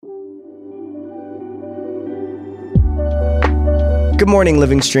Good morning,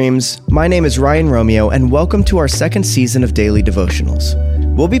 Living Streams. My name is Ryan Romeo, and welcome to our second season of Daily Devotionals.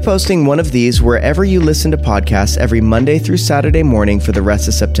 We'll be posting one of these wherever you listen to podcasts every Monday through Saturday morning for the rest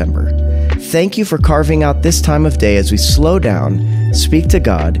of September. Thank you for carving out this time of day as we slow down, speak to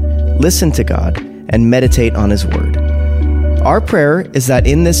God, listen to God, and meditate on His Word. Our prayer is that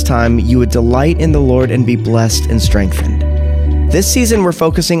in this time you would delight in the Lord and be blessed and strengthened. This season we're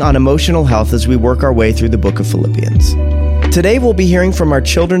focusing on emotional health as we work our way through the book of Philippians. Today we'll be hearing from our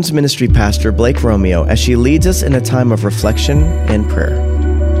children's ministry pastor, Blake Romeo, as she leads us in a time of reflection and prayer.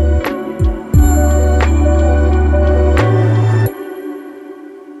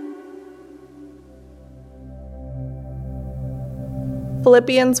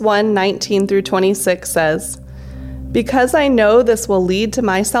 Philippians 1:19 through 26 says, "Because I know this will lead to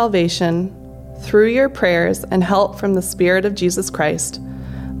my salvation through your prayers and help from the Spirit of Jesus Christ.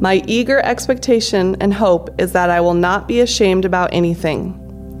 My eager expectation and hope is that I will not be ashamed about anything,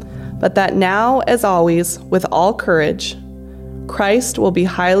 but that now, as always, with all courage, Christ will be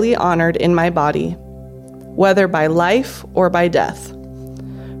highly honored in my body, whether by life or by death.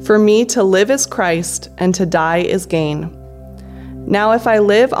 For me to live is Christ, and to die is gain. Now if I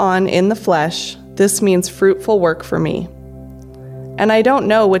live on in the flesh, this means fruitful work for me. And I don't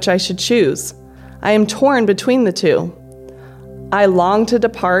know which I should choose. I am torn between the two. I long to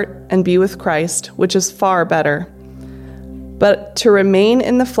depart and be with Christ, which is far better. But to remain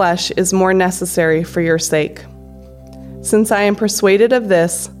in the flesh is more necessary for your sake. Since I am persuaded of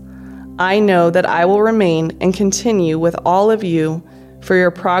this, I know that I will remain and continue with all of you for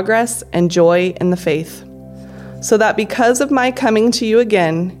your progress and joy in the faith, so that because of my coming to you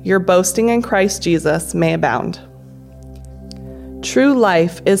again, your boasting in Christ Jesus may abound. True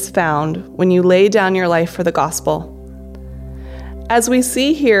life is found when you lay down your life for the gospel." As we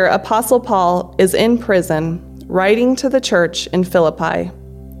see here, Apostle Paul is in prison, writing to the church in Philippi.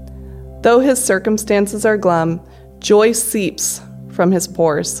 Though his circumstances are glum, joy seeps from his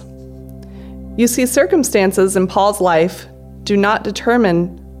pores. You see, circumstances in Paul's life do not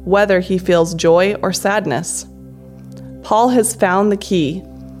determine whether he feels joy or sadness. Paul has found the key.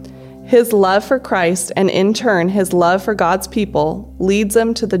 His love for Christ, and in turn his love for God's people, leads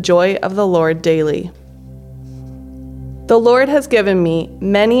him to the joy of the Lord daily. The Lord has given me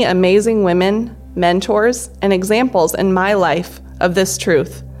many amazing women, mentors, and examples in my life of this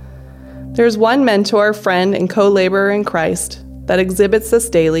truth. There's one mentor, friend, and co-laborer in Christ that exhibits this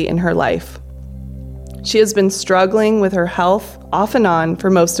daily in her life. She has been struggling with her health off and on for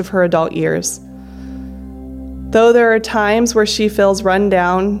most of her adult years. Though there are times where she feels run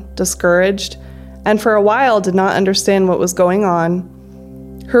down, discouraged, and for a while did not understand what was going on,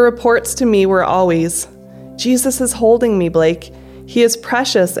 her reports to me were always, "Jesus is holding me, Blake. He is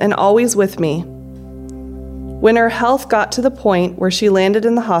precious and always with me." When her health got to the point where she landed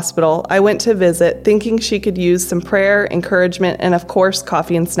in the hospital, I went to visit, thinking she could use some prayer, encouragement, and of course,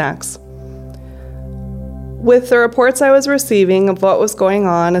 coffee and snacks. With the reports I was receiving of what was going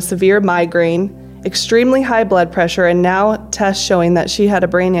on, a severe migraine, extremely high blood pressure, and now tests showing that she had a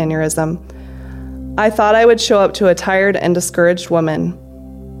brain aneurysm, I thought I would show up to a tired and discouraged woman.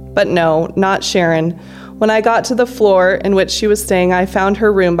 But no, not Sharon. When I got to the floor in which she was staying, I found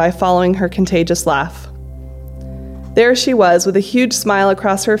her room by following her contagious laugh. There she was with a huge smile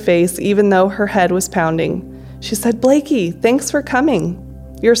across her face, even though her head was pounding. She said, "Blakey, thanks for coming.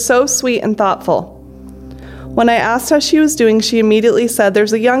 You're so sweet and thoughtful." When I asked how she was doing, she immediately said,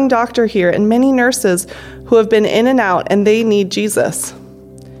 "There's a young doctor here and many nurses who have been in and out, and they need Jesus."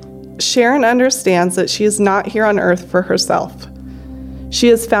 Sharon understands that she is not here on earth for herself. She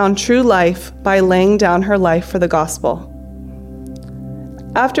has found true life by laying down her life for the gospel.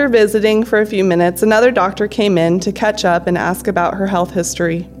 After visiting for a few minutes, another doctor came in to catch up and ask about her health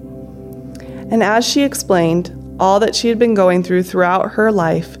history. And as she explained all that she had been going through throughout her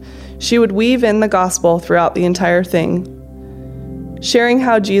life, she would weave in the gospel throughout the entire thing, sharing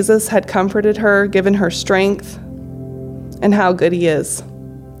how Jesus had comforted her, given her strength, and how good He is.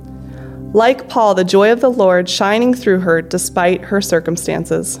 Like Paul, the joy of the Lord shining through her despite her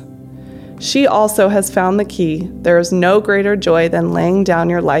circumstances. She also has found the key. There is no greater joy than laying down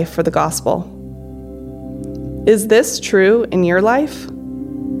your life for the gospel. Is this true in your life?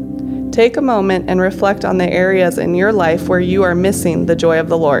 Take a moment and reflect on the areas in your life where you are missing the joy of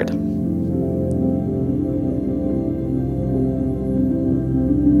the Lord.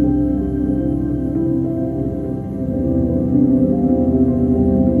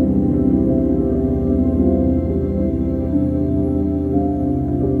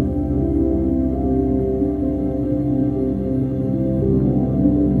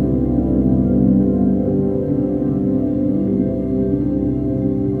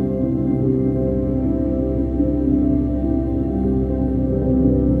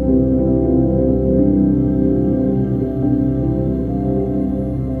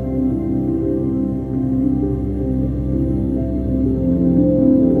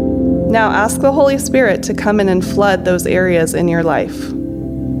 Now ask the Holy Spirit to come in and flood those areas in your life.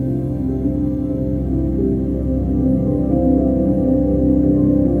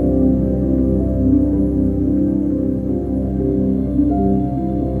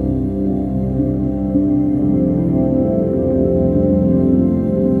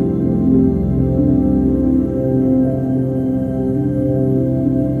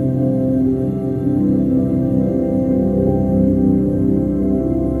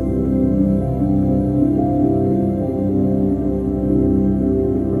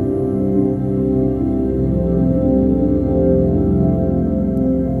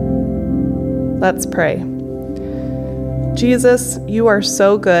 Let's pray. Jesus, you are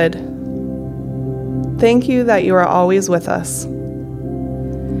so good. Thank you that you are always with us.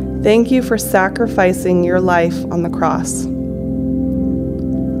 Thank you for sacrificing your life on the cross.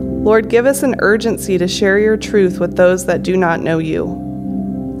 Lord, give us an urgency to share your truth with those that do not know you.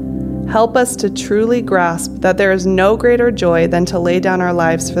 Help us to truly grasp that there is no greater joy than to lay down our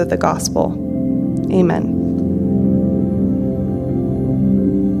lives for the gospel. Amen.